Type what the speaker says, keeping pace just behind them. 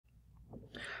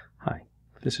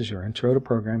This is your Intro to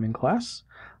Programming class.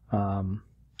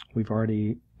 We've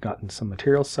already gotten some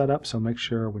materials set up, so make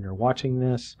sure when you're watching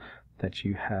this that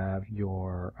you have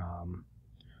your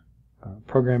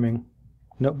programming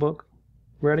notebook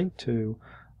ready to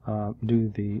do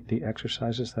the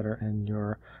exercises that are in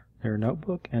your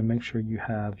notebook, and make sure you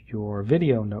have your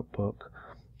video notebook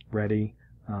ready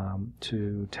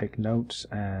to take notes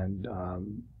and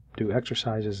do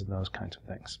exercises and those kinds of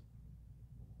things.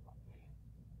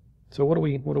 So what are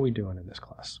we doing in this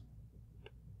class?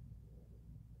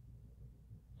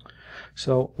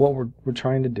 So what we're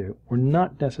trying to do, we're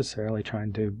not necessarily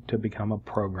trying to become a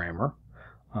programmer.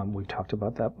 We've talked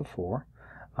about that before.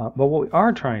 But what we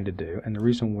are trying to do, and the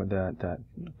reason that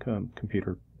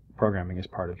computer programming is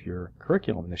part of your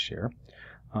curriculum this year,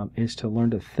 is to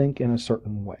learn to think in a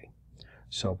certain way.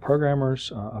 So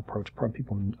programmers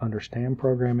people understand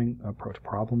programming, approach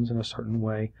problems in a certain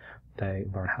way. They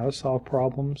learn how to solve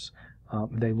problems.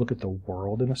 They look at the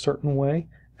world in a certain way,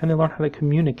 and they learn how to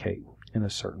communicate in a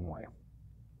certain way.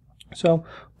 So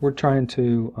we're trying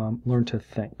to learn to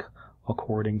think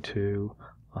according to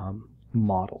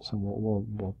models, and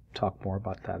we'll talk more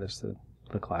about that as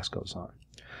the class goes on.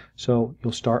 So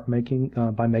you'll start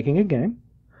by making a game.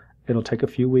 It'll take a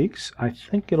few weeks. I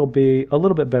think it'll be a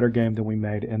little bit better game than we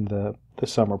made in the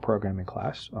summer programming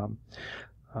class.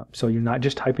 So you're not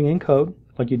just typing in code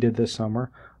like you did this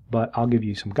summer, but I'll give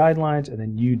you some guidelines, and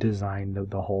then you design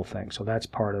the whole thing. So that's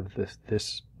part of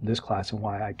this class, and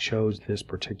why I chose this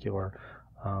particular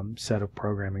set of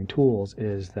programming tools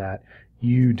is that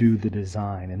you do the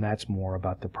design, and that's more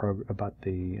about the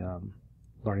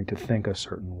learning to think a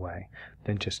certain way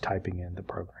than just typing in the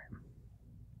program.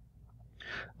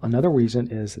 Another reason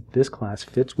is that this class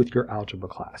fits with your algebra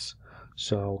class.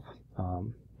 So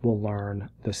we'll learn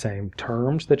the same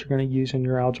terms that you're going to use in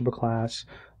your algebra class,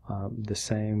 the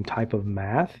same type of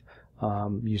math,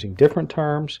 using different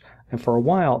terms, and for a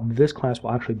while this class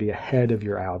will actually be ahead of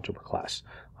your algebra class.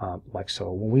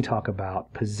 So when we talk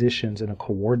about positions in a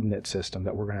coordinate system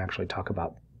that we're going to actually talk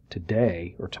about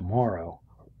today or tomorrow,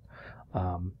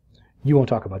 you won't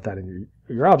talk about that in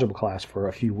your algebra class for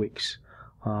a few weeks.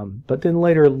 But then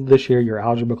later this year your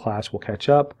algebra class will catch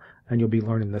up, and you'll be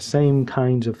learning the same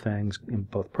kinds of things in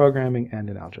both programming and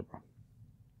in algebra.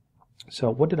 So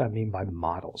what did I mean by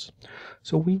models?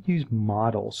 So we use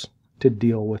models to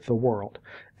deal with the world.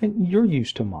 And you're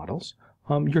used to models.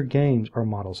 Your games are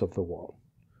models of the world,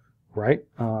 right?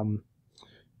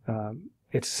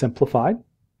 It's simplified,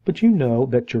 but you know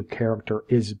that your character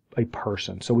is a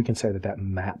person. So we can say that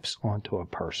maps onto a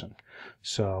person.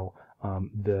 So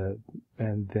and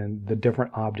then the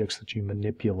different objects that you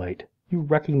manipulate, you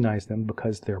recognize them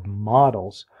because they're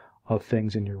models of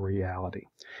things in your reality.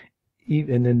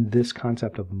 And then this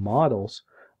concept of models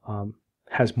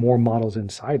has more models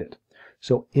inside it.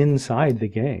 So inside the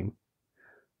game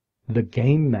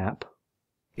map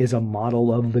is a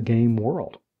model of the game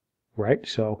world, right?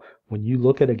 So when you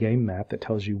look at a game map that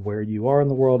tells you where you are in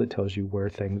the world, it tells you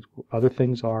where other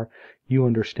things are, you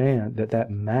understand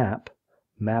that map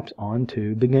maps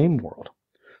onto the game world.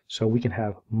 So we can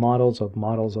have models of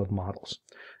models of models.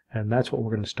 And that's what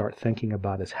we're going to start thinking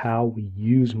about, is how we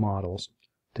use models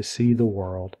to see the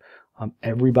world.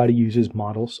 Everybody uses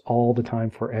models all the time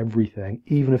for everything,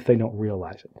 even if they don't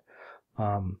realize it.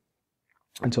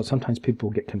 And so sometimes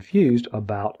people get confused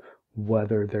about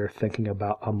whether they're thinking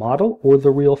about a model or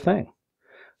the real thing.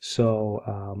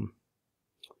 So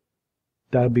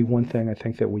that would be one thing I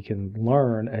think that we can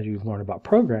learn as you learn about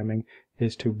programming,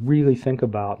 is to really think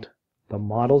about the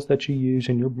models that you use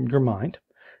in your mind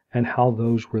and how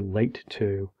those relate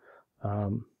to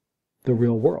the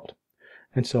real world.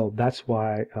 And so that's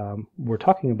why we're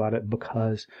talking about it,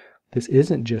 because this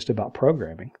isn't just about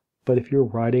programming. But if you're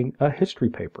writing a history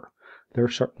paper, there are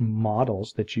certain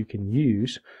models that you can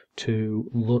use to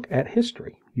look at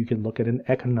history. You can look at an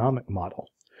economic model.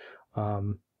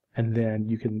 And then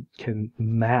you can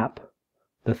map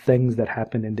the things that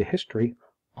happen into history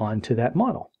onto that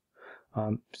model.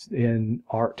 In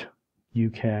art, you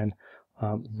can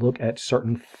look at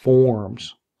certain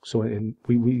forms. So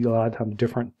we a lot of times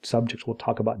different subjects will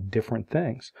talk about different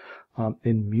things.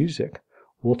 In music,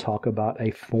 we'll talk about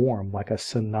a form, like a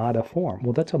sonata form.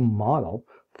 Well, that's a model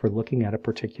for looking at a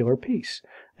particular piece.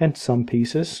 And some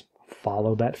pieces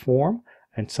follow that form,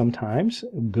 and sometimes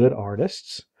good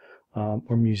artists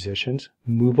or musicians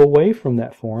move away from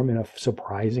that form in a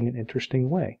surprising and interesting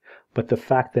way. But the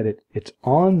fact that it's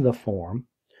on the form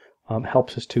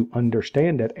helps us to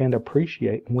understand it and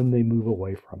appreciate when they move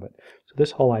away from it. So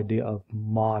this whole idea of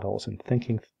models and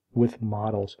thinking with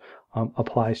models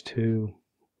applies to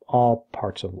all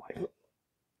parts of life.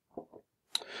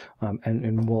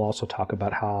 And we'll also talk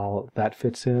about how that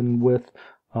fits in with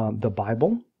the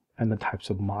Bible and the types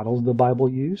of models the Bible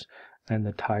uses, and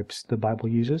the types the Bible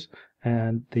uses,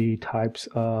 and the types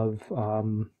of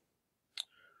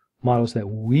models that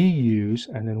we use,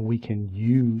 and then we can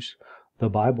use the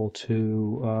Bible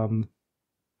to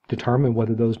determine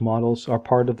whether those models are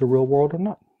part of the real world or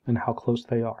not, and how close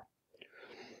they are.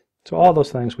 So all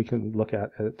those things we can look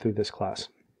at through this class.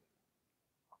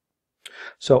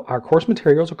 So our course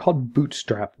materials are called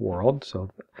Bootstrap World. So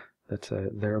that's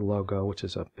their logo, which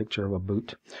is a picture of a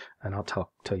boot, and I'll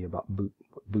tell you about what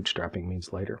bootstrapping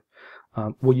means later.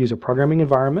 We'll use a programming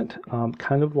environment,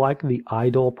 kind of like the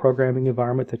idle programming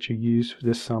environment that you use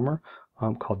this summer,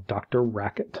 called Dr.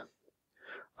 Racket.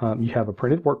 You have a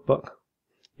printed workbook.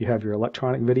 You have your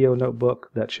electronic video notebook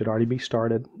that should already be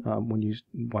started when you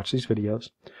watch these videos.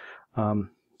 And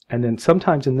then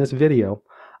sometimes in this video,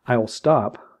 I will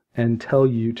stop and tell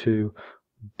you to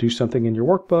do something in your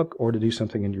workbook or to do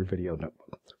something in your video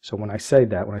notebook. So when I say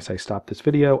that, when I say stop this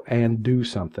video and do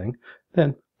something,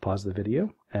 then pause the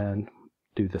video and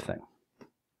do the thing.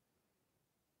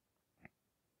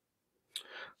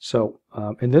 So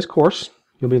in this course,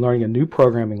 you'll be learning a new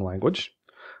programming language,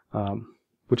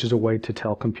 which is a way to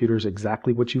tell computers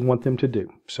exactly what you want them to do.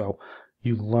 So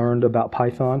you learned about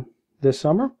Python this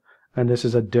summer, and this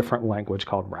is a different language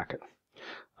called Racket.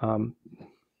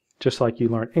 Just like you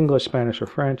learn English, Spanish, or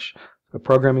French, a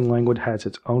programming language has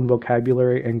its own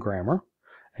vocabulary and grammar,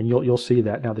 and you'll see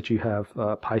that now that you have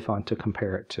Python to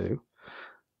compare it to.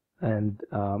 And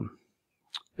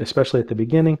especially at the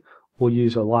beginning, we'll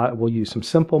use some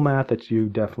simple math that you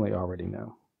definitely already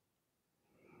know.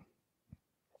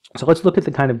 So let's look at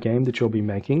the kind of game that you'll be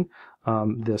making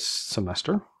this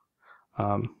semester.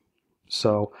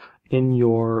 So in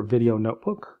your video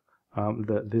notebook,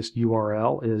 this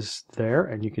URL is there,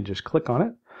 and you can just click on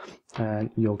it,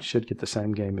 and you should get the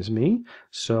same game as me.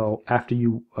 So after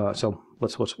you,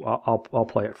 I'll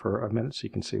play it for a minute so you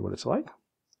can see what it's like.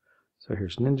 So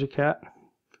here's Ninja Cat.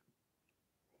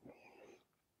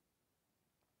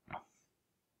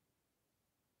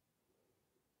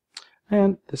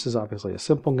 And this is obviously a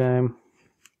simple game.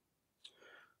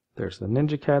 There's the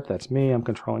Ninja Cat, that's me. I'm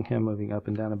controlling him, moving up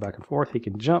and down and back and forth. He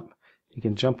can jump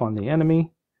on the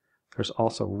enemy. There's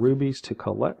also rubies to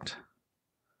collect.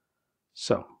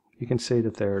 So you can see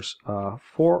that there's 4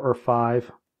 or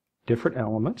 5 different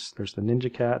elements. There's the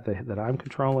Ninja Cat that I'm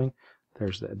controlling.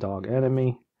 There's the dog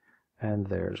enemy. And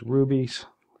there's rubies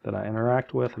that I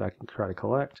interact with that I can try to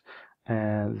collect.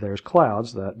 And there's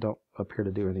clouds that don't appear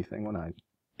to do anything when I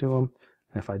do them.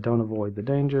 And if I don't avoid the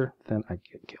danger, then I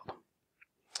get killed.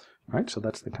 All right, so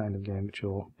that's the kind of game that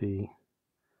you'll be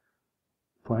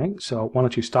playing. So why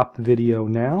don't you stop the video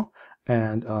now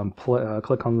and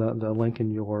click on the link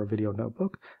in your video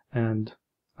notebook and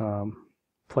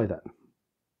play that.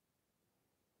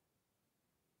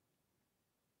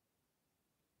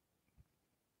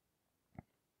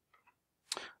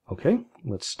 Okay,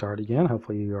 let's start again.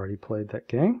 Hopefully you already played that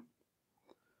game.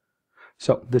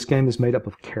 So this game is made up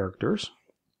of characters,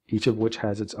 each of which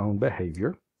has its own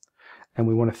behavior. And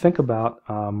we want to think about,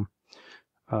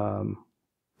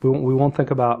 we won't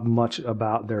think about much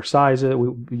about their size. If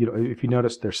you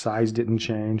notice, their size didn't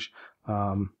change,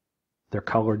 their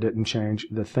color didn't change.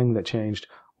 The thing that changed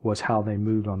was how they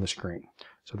moved on the screen.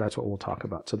 So that's what we'll talk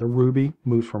about. So the ruby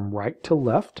moves from right to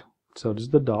left. So does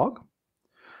the dog.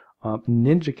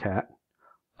 Ninja Cat,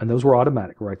 and those were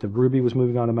automatic, right? The ruby was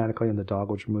moving automatically and the dog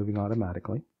was moving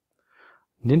automatically.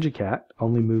 Ninja Cat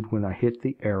only moved when I hit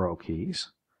the arrow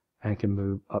keys and can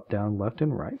move up, down, left,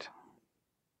 and right.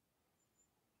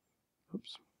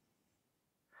 Oops.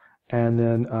 And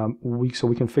then we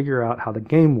can figure out how the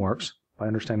game works by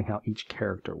understanding how each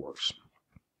character works.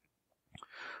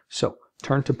 So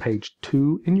turn to page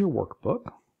 2 in your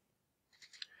workbook,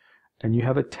 and you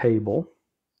have a table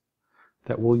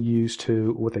that we'll use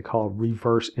to what they call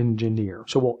reverse engineer.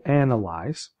 So we'll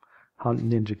analyze how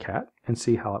Ninja Cat and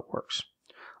see how it works.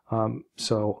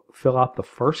 So fill out the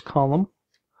first column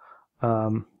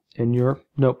in your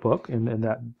notebook, in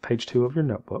that page 2 of your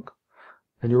notebook,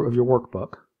 of your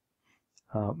workbook,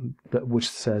 which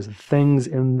says things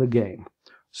in the game.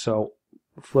 So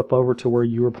flip over to where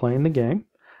you were playing the game,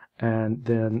 and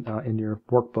then in your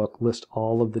workbook list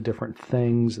all of the different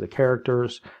things, the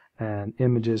characters and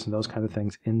images and those kind of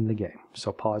things in the game.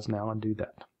 So pause now and do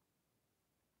that.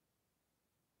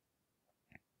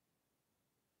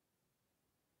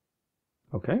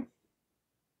 Okay. All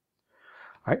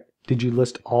right. Did you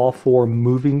list all 4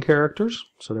 moving characters?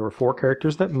 So there were 4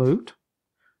 characters that moved.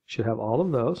 Should have all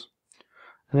of those.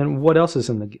 And then what else is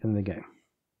in the game?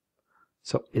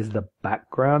 So is the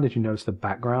background, did you notice the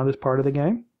background is part of the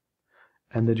game?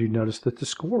 And did you notice that the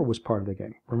score was part of the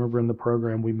game? Remember in the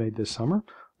program we made this summer,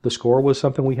 the score was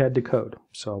something we had to code.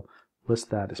 So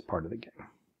list that as part of the game.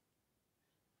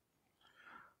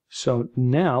 So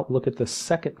now look at the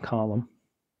second column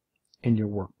in your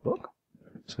workbook.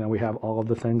 So now we have all of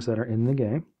the things that are in the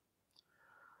game.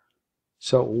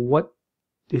 So what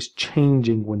is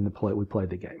changing when we play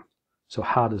the game? So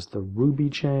how does the ruby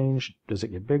change? Does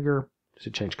it get bigger? Does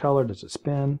it change color? Does it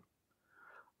spin?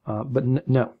 But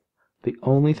no. The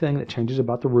only thing that changes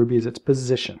about the ruby is its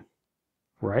position,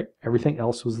 right? Everything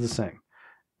else was the same.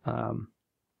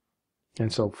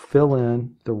 And so fill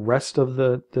in the rest of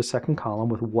the second column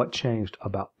with what changed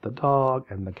about the dog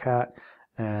and the cat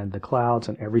and the clouds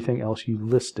and everything else you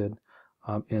listed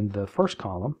in the first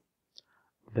column.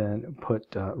 Then put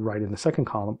right in the second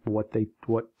column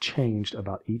what changed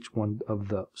about each one of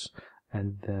those.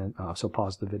 And then, so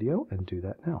pause the video and do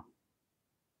that now.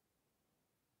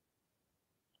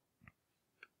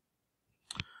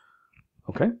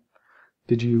 Okay.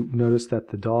 Did you notice that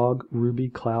the dog, ruby,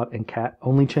 cloud, and cat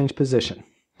only changed position?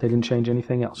 They didn't change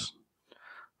anything else.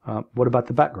 What about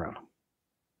the background?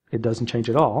 It doesn't change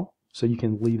at all, so you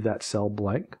can leave that cell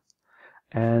blank.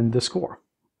 And the score,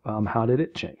 how did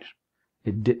it change?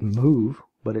 It didn't move,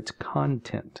 but its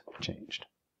content changed.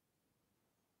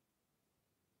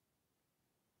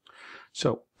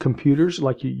 So computers,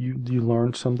 like you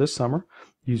learned some this summer,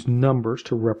 use numbers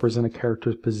to represent a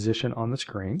character's position on the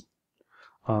screen.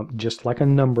 Just like a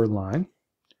number line,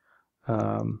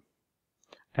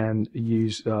 and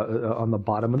use on the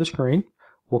bottom of the screen,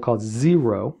 we'll call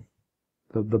 0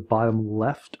 the bottom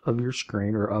left of your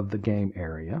screen or of the game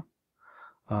area.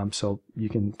 So you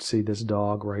can see this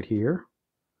dog right here.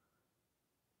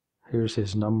 Here's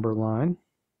his number line.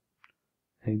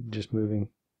 He's just moving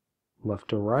left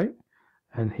to right,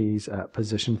 and he's at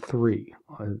position 3,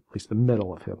 at least the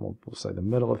middle of him. We'll say the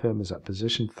middle of him is at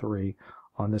position 3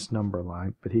 on this number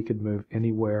line, but he could move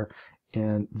anywhere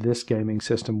in this gaming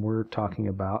system we're talking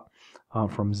about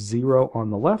from 0 on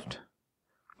the left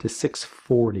to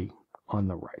 640 on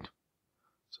the right.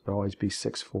 So there'll always be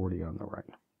 640 on the right.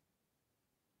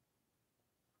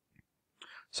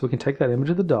 So we can take that image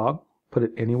of the dog, put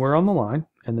it anywhere on the line,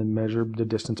 and then measure the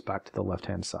distance back to the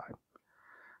left-hand side.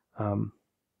 And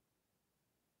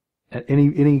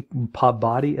any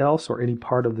body else or any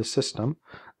part of the system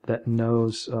that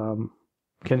knows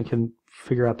can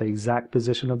figure out the exact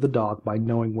position of the dog by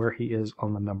knowing where he is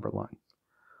on the number line.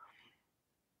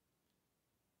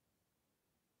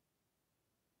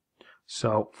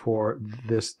 So for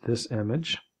this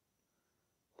image,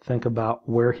 think about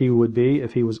where he would be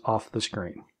if he was off the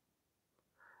screen.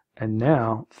 And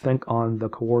now think on the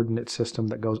coordinate system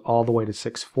that goes all the way to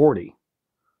 640.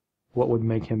 What would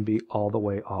make him be all the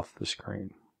way off the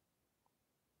screen?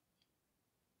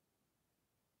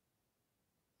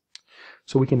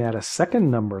 So we can add a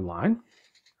second number line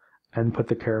and put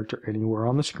the character anywhere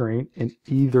on the screen in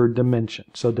either dimension.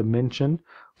 So dimension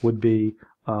would be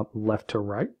left to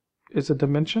right is a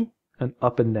dimension, and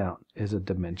up and down is a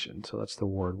dimension. So that's the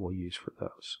word we'll use for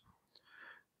those.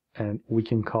 And we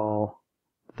can call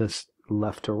this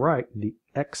left to right the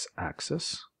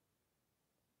x-axis,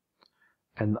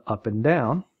 and the up and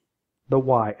down the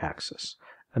y-axis.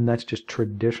 And that's just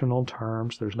traditional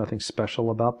terms. There's nothing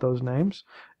special about those names.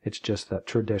 It's just that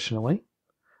traditionally,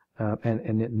 and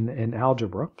in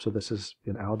algebra, so this is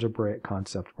an algebraic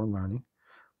concept we're learning,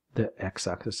 the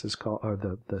x-axis is called, or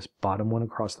the bottom one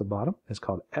across the bottom is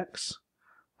called x,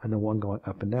 and the one going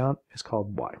up and down is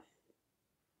called y.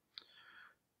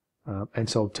 And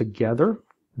so together,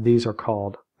 these are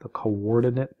called the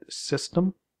coordinate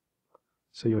system.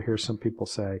 So you'll hear some people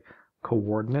say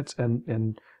coordinates, and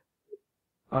in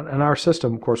our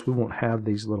system, of course, we won't have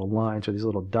these little lines or these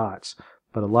little dots,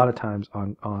 but a lot of times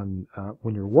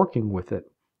when you're working with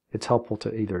it, it's helpful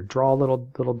to either draw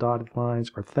little dotted lines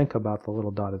or think about the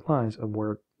little dotted lines of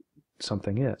where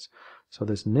something is. So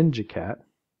this ninja cat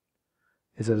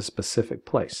is at a specific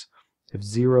place. If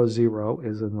 0, 0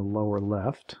 is in the lower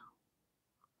left,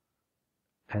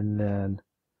 and then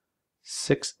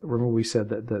 6, remember we said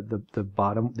that the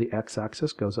bottom, the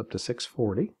x-axis goes up to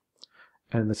 640,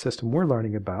 and in the system we're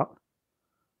learning about,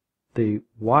 the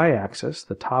y-axis,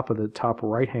 the top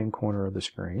right-hand corner of the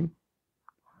screen,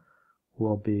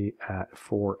 will be at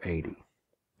 480.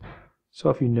 So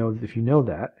if you know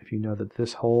that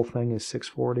this whole thing is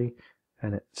 640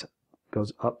 and it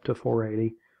goes up to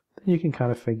 480, then you can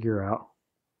kind of figure out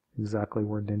exactly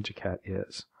where Ninja Cat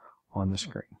is on the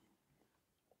screen.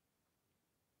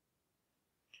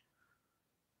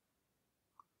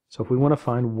 So if we want to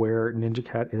find where Ninja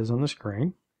Cat is on the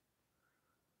screen,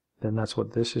 then that's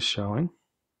what this is showing.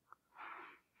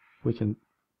 We can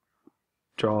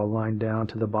draw a line down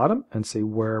to the bottom and see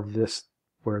where this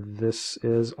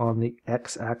is on the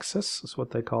x-axis. Is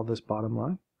what they call this bottom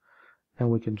line.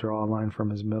 And we can draw a line from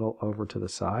his middle over to the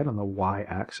side on the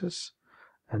y-axis.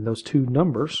 And those two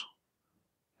numbers,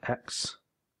 x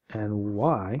and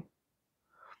y,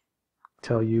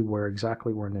 tell you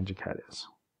exactly where Ninja Cat is.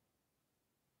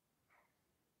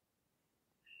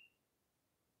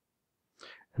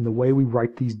 And the way we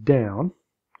write these down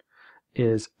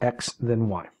is x then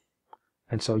y.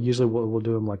 And so usually we'll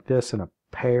do them like this in a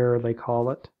pair, they call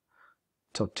it.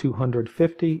 So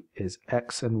 250 is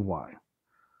x and y.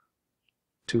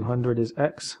 200 is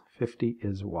x, 50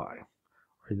 is y.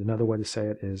 Or another way to say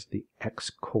it is the x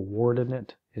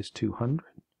coordinate is 200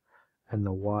 and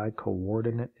the y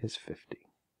coordinate is 50.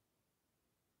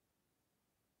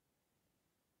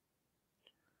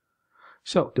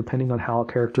 So depending on how a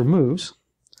character moves,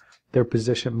 their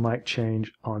position might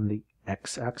change on the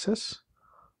x-axis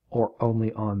or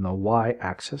only on the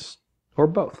y-axis or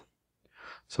both.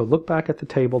 So look back at the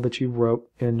table that you wrote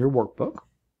in your workbook,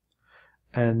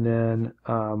 and then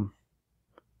can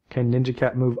Ninja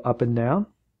Cat move up and down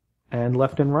and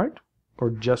left and right, or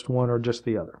just one or just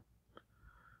the other?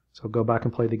 So go back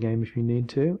and play the game if you need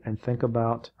to, and think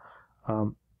about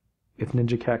if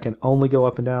Ninja Cat can only go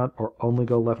up and down or only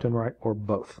go left and right or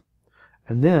both.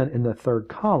 And then in the third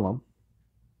column,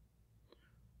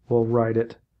 we'll write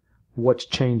it what's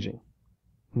changing.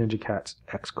 Ninja Cat's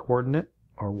x coordinate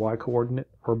or y coordinate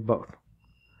or both.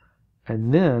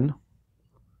 And then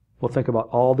we'll think about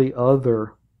all the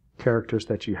other characters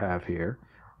that you have here.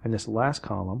 In this last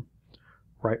column,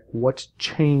 write what's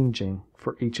changing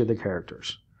for each of the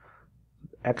characters.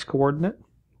 X coordinate,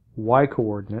 y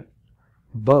coordinate,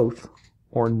 both,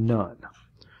 or none.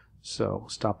 So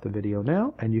stop the video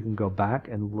now and you can go back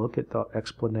and look at the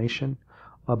explanation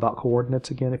about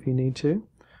coordinates again if you need to,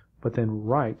 but then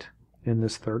write in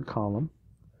this third column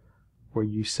where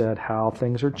you said how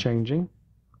things are changing,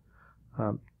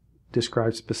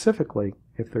 describe specifically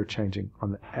if they're changing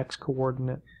on the x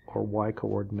coordinate or y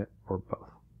coordinate or both.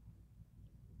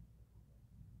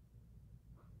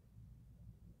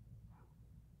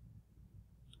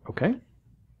 Okay?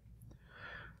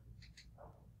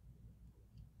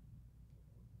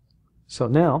 So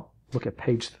now, look at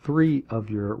page 3 of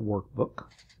your workbook,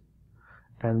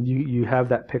 and you have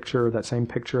that picture, that same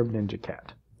picture of Ninja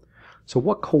Cat. So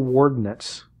what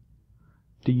coordinates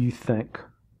do you think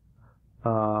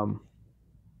in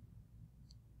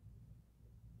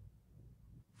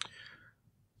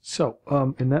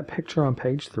that picture on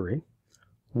page 3,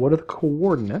 what are the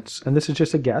coordinates? And this is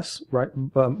just a guess, right?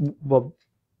 Well,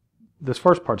 this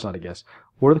first part's not a guess.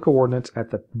 What are the coordinates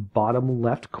at the bottom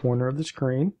left corner of the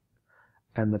screen,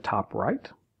 and the top right,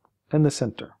 and the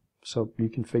center? So you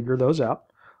can figure those out.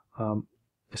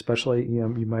 Especially,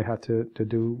 you might have to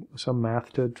do some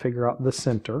math to figure out the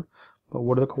center. But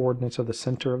what are the coordinates of the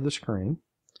center of the screen?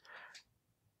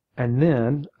 And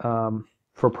then,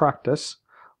 for practice,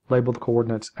 label the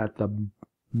coordinates at the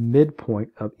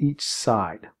midpoint of each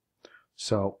side.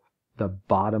 So the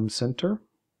bottom center,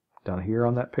 down here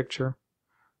on that picture,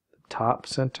 the top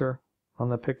center on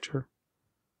the picture,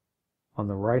 on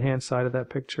the right-hand side of that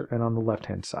picture, and on the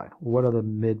left-hand side. What are the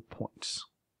midpoints?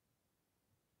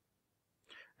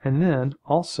 And then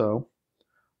also,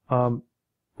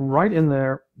 right in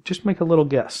there, just make a little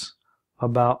guess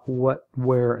about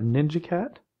where Ninja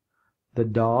Cat, the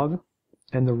dog,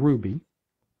 and the ruby,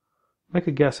 make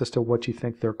a guess as to what you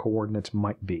think their coordinates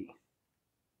might be.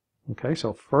 Okay,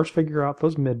 so first figure out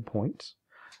those midpoints,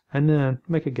 and then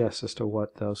make a guess as to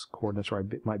what those coordinates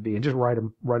might be, and just write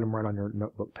them right on your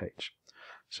notebook page.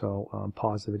 So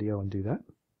pause the video and do that.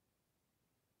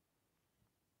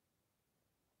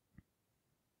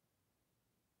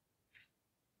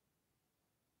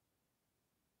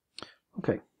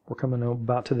 Okay, we're coming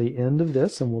about to the end of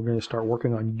this, and we're going to start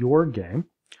working on your game.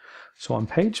 So on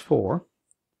page 4,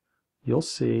 you'll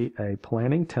see a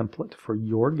planning template for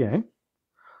your game.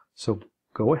 So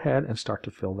go ahead and start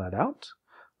to fill that out.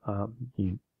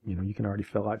 You can already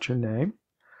fill out your name,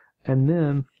 and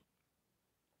then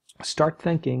start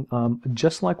thinking,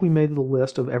 just like we made the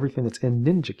list of everything that's in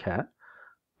Ninja Cat,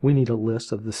 we need a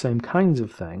list of the same kinds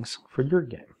of things for your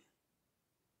game.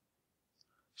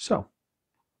 So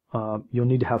you'll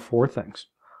need to have 4 things.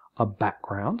 A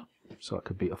background, so it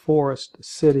could be a forest, a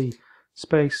city,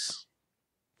 space,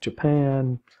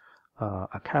 Japan,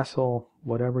 a castle,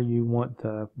 whatever you want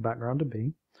the background to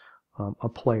be. A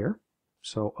player,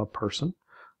 so a person,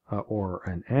 or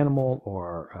an animal,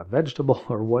 or a vegetable,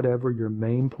 or whatever your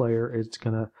main player is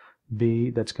going to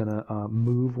be that's going to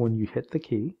move when you hit the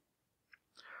key.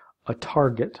 a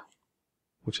target,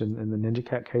 which in the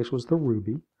NinjaCat case was the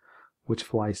ruby, which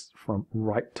flies from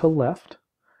right to left,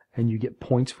 and you get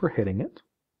points for hitting it,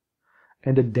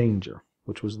 and a danger,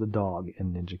 which was the dog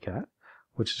in NinjaCat,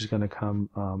 which is going to come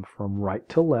from right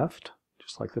to left,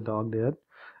 just like the dog did,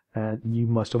 and you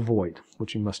must avoid,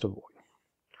 which you must avoid.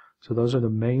 So those are the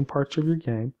main parts of your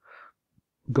game.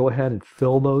 Go ahead and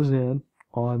fill those in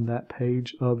on that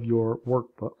page of your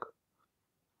workbook.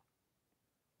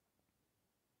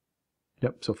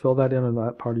 Yep, so fill that in on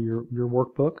that part of your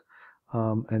workbook,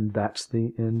 and that's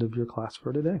the end of your class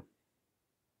for today.